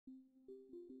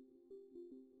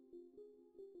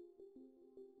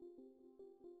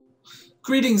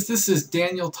Greetings, this is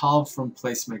Daniel Taub from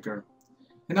PlaceMaker,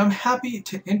 and I'm happy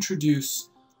to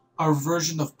introduce our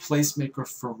version of PlaceMaker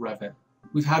for Revit.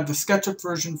 We've had the SketchUp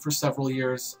version for several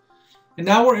years, and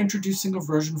now we're introducing a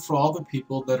version for all the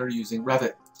people that are using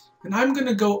Revit. And I'm going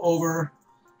to go over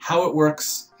how it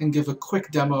works and give a quick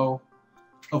demo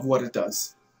of what it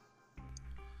does.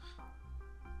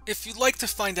 If you'd like to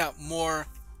find out more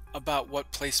about what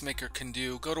PlaceMaker can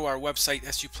do, go to our website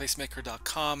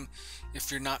suplacemaker.com. If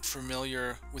you're not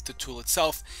familiar with the tool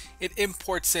itself, it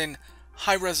imports in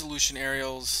high resolution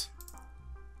aerials,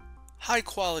 high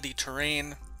quality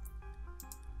terrain,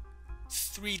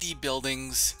 3D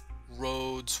buildings,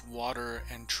 roads, water,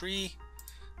 and tree.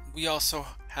 We also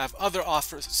have other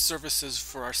services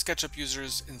for our SketchUp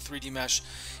users in 3D Mesh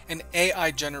and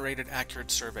AI generated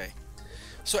accurate survey.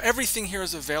 So everything here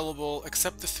is available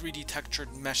except the 3D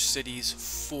textured mesh cities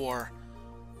for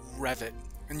Revit.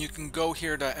 And you can go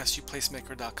here to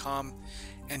suplacemaker.com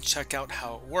and check out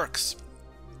how it works.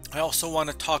 I also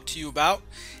want to talk to you about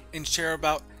and share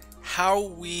about how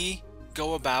we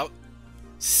go about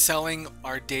selling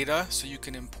our data so you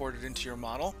can import it into your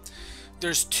model.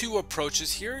 There's two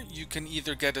approaches here. You can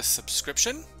either get a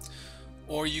subscription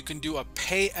or you can do a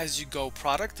pay-as-you-go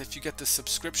product. If you get the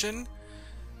subscription,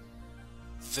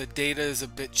 the data is a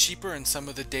bit cheaper and some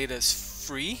of the data is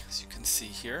free, as you can see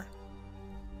here.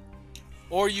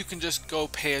 Or you can just go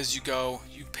pay as you go.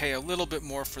 You pay a little bit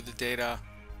more for the data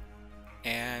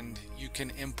and you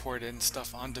can import in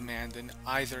stuff on demand in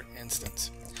either instance.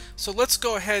 So let's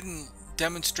go ahead and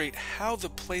demonstrate how the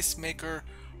PlaceMaker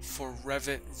for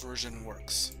Revit version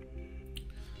works.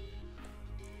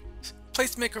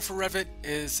 PlaceMaker for Revit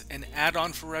is an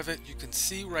add-on for Revit. You can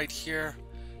see right here.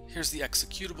 Here's the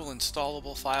executable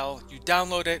installable file. You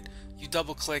download it, you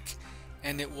double click,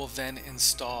 and it will then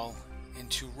install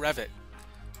into Revit.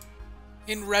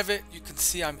 In Revit, you can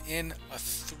see I'm in a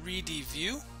 3D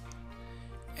view,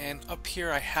 and up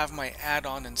here I have my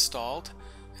add-on installed,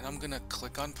 and I'm going to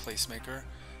click on PlaceMaker,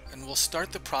 and we'll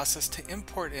start the process to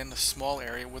import in a small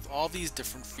area with all these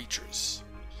different features.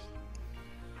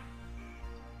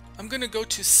 I'm going to go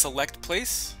to Select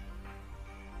Place,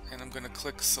 and I'm going to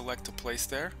click Select a Place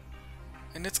there,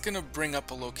 and it's going to bring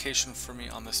up a location for me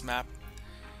on this map.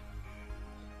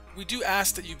 We do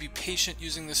ask that you be patient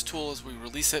using this tool as we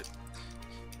release it.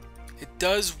 It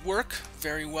does work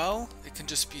very well. It can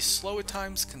just be slow at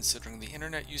times considering the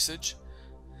internet usage.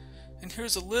 And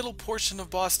here's a little portion of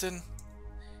Boston.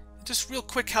 Just real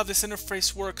quick how this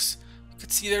interface works. You can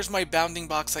see there's my bounding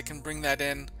box. I can bring that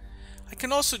in. I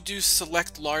can also do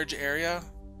select large area.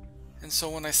 And so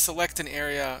when I select an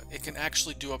area, it can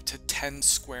actually do up to 10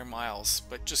 square miles.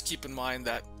 But just keep in mind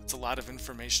that it's a lot of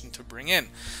information to bring in.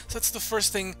 So that's the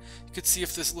first thing. You could see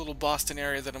if this little Boston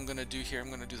area that I'm going to do here, I'm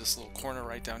going to do this little corner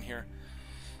right down here.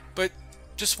 But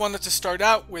just wanted to start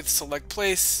out with select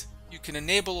place. You can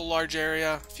enable a large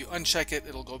area. If you uncheck it,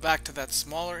 it'll go back to that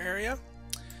smaller area.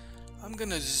 I'm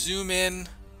going to zoom in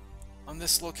on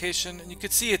this location, and you can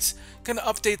see it's going to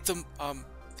update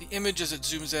the image as it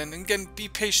zooms in. And again, be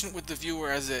patient with the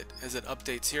viewer as it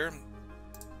updates here.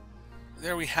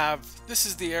 There we have, this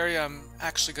is the area I'm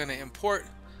actually going to import.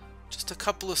 Just a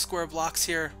couple of square blocks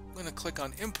here. I'm going to click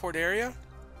on Import Area.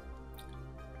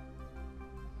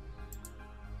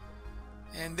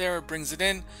 And there it brings it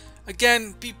in.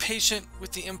 Again, be patient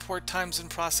with the import times and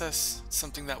process. It's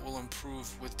something that will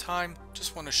improve with time.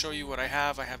 Just want to show you what I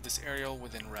have. I have this aerial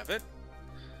within Revit.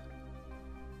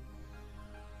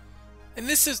 And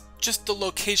this is just the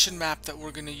location map that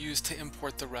we're going to use to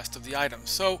import the rest of the items.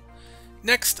 So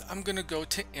next I'm going to go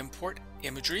to Import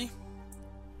Imagery.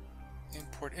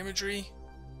 Import Imagery.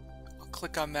 I'll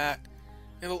click on that.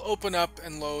 It'll open up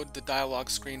and load the dialog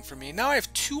screen for me. Now I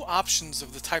have two options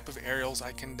of the type of aerials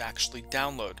I can actually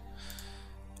download.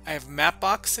 I have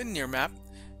Mapbox and NearMap.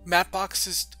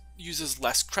 Mapbox uses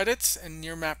less credits and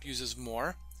NearMap uses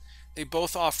more. They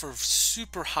both offer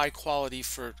super high quality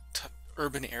for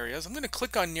urban areas. I'm going to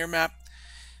click on NearMap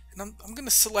and I'm going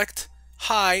to select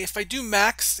high. If I do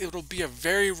max, it'll be a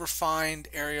very refined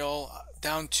aerial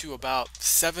down to about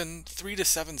 3 to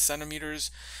 7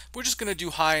 centimeters. We're just going to do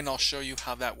high and I'll show you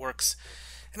how that works.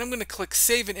 And I'm going to click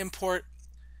Save and Import,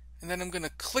 and then I'm going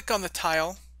to click on the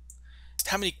tile,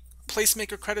 how many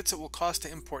PlaceMaker credits it will cost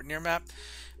to import NearMap.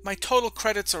 My total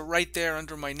credits are right there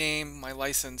under my name, my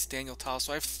license, Daniel Tal.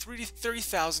 So I have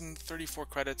 30,034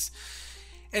 credits.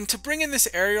 And to bring in this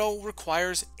aerial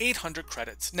requires 800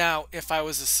 credits. Now, if I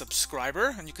was a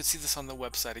subscriber, and you can see this on the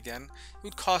website again, it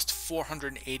would cost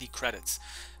 480 credits.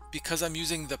 Because I'm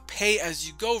using the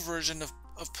pay-as-you-go version of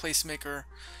PlaceMaker,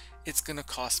 it's going to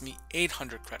cost me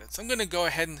 800 credits. I'm going to go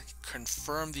ahead and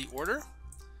confirm the order.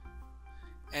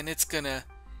 and it's going to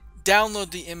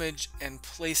download the image and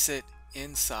place it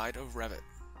inside of Revit.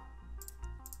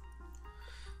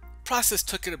 Process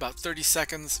took it about 30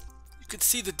 seconds. You could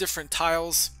see the different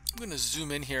tiles. I'm going to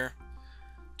zoom in here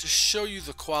to show you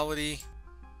the quality.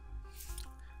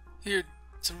 Here,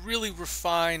 it's a really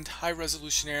refined,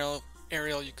 high-resolution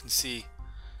aerial. You can see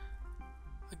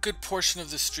a good portion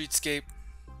of the streetscape,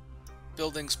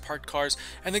 buildings, parked cars.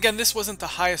 And again, this wasn't the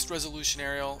highest resolution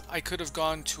aerial. I could have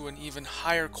gone to an even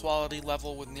higher quality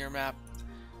level with Nearmap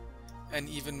and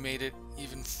even made it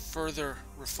even further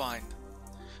refined.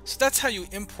 So that's how you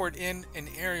import in an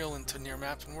aerial into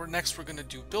Nearmap. And next we're going to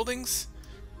do buildings,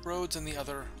 roads, and the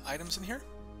other items in here.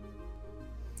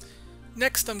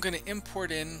 Next, I'm going to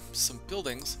import in some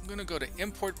buildings. I'm going to go to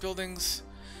Import Buildings.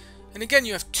 And again,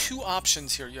 you have two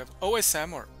options here. You have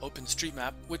OSM, or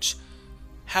OpenStreetMap, which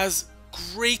has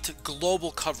great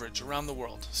global coverage around the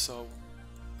world. So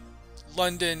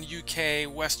London,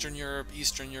 UK, Western Europe,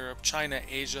 Eastern Europe, China,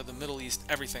 Asia, the Middle East,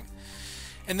 everything.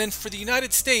 And then for the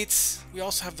United States, we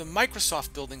also have the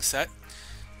Microsoft building set.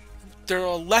 They're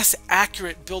a less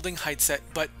accurate building height set,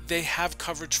 but they have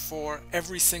coverage for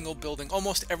every single building,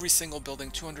 almost every single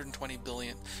building, 220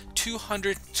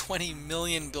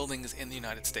 million buildings in the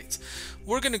United States.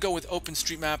 We're going to go with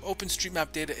OpenStreetMap.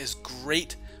 OpenStreetMap data is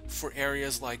great for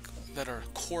areas like that are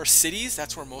core cities.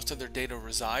 That's where most of their data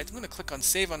resides. I'm going to click on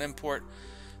Save on Import.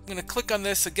 I'm going to click on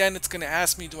this. Again, it's going to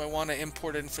ask me, do I want to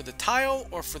import it in for the tile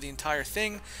or for the entire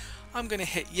thing? I'm going to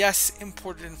hit yes,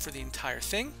 import it in for the entire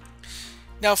thing.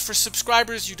 Now for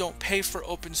subscribers, you don't pay for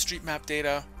OpenStreetMap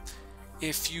data.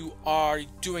 If you are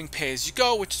doing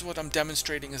pay-as-you-go, which is what I'm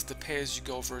demonstrating is the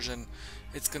pay-as-you-go version,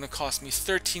 it's going to cost me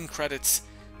 13 credits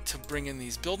to bring in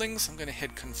these buildings. I'm going to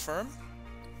hit confirm.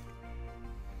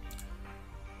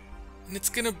 And it's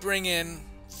going to bring in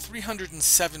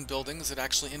 307 buildings. It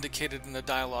actually indicated in the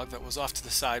dialog that was off to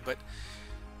the side, but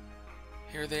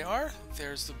here they are.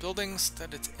 There's the buildings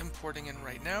that it's importing in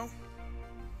right now.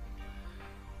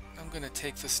 I'm going to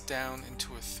take this down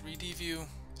into a 3D view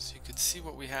so you could see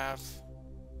what we have.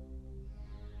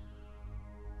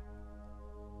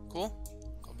 Cool.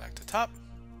 Go back to top.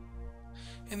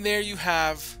 And there you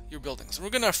have your buildings. And we're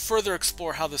going to further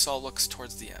explore how this all looks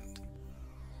towards the end.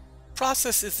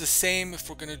 Process is the same if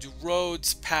we're going to do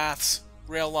roads, paths,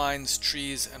 rail lines,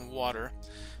 trees, and water.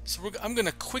 So I'm going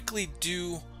to quickly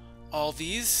do all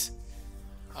these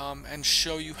and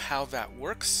show you how that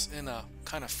works in a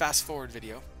kind of fast forward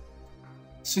video.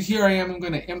 So here I am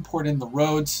going to import in the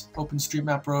roads,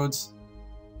 OpenStreetMap roads.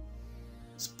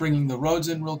 Just bringing the roads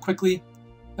in real quickly.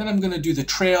 Then I'm going to do the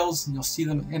trails, and you'll see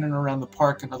them in and around the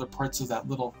park and other parts of that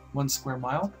little 1 square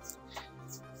mile.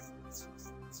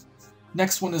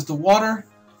 Next one is the water,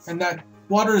 and that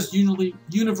water is usually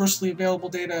universally available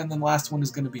data, and then last one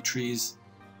is going to be trees.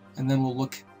 And then we'll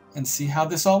look and see how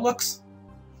this all looks.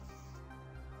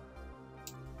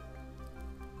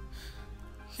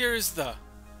 Here's the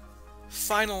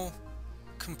final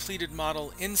completed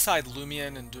model inside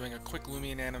Lumion and doing a quick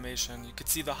Lumion animation. You could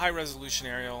see the high resolution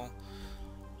aerial,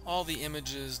 all the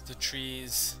images, the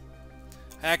trees.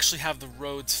 I actually have the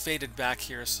roads faded back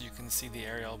here so you can see the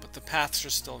aerial, but the paths are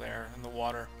still there and the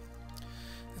water.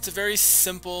 It's a very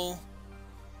simple,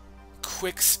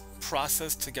 quick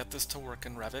process to get this to work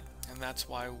in Revit, and that's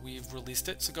why we've released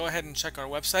it. So go ahead and check our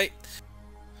website.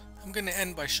 I'm going to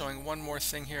end by showing one more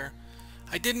thing here.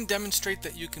 I didn't demonstrate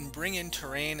that you can bring in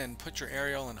terrain and put your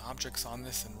aerial and objects on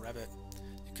this in Revit.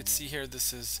 You could see here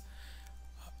this is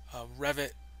a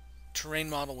Revit terrain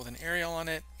model with an aerial on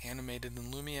it, animated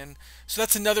in Lumion. So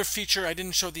that's another feature. I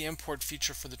didn't show the import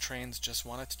feature for the trains, just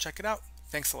wanted to check it out.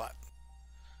 Thanks a lot.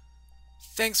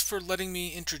 Thanks for letting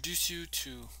me introduce you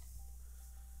to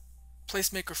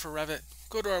PlaceMaker for Revit.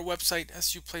 Go to our website,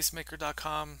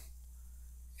 suplacemaker.com,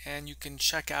 and you can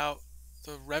check out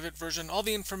the Revit version. All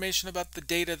the information about the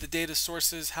data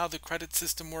sources, how the credit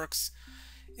system works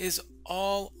is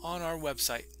all on our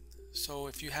website. So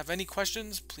if you have any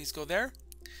questions, please go there.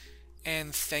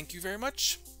 And thank you very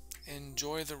much.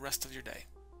 Enjoy the rest of your day.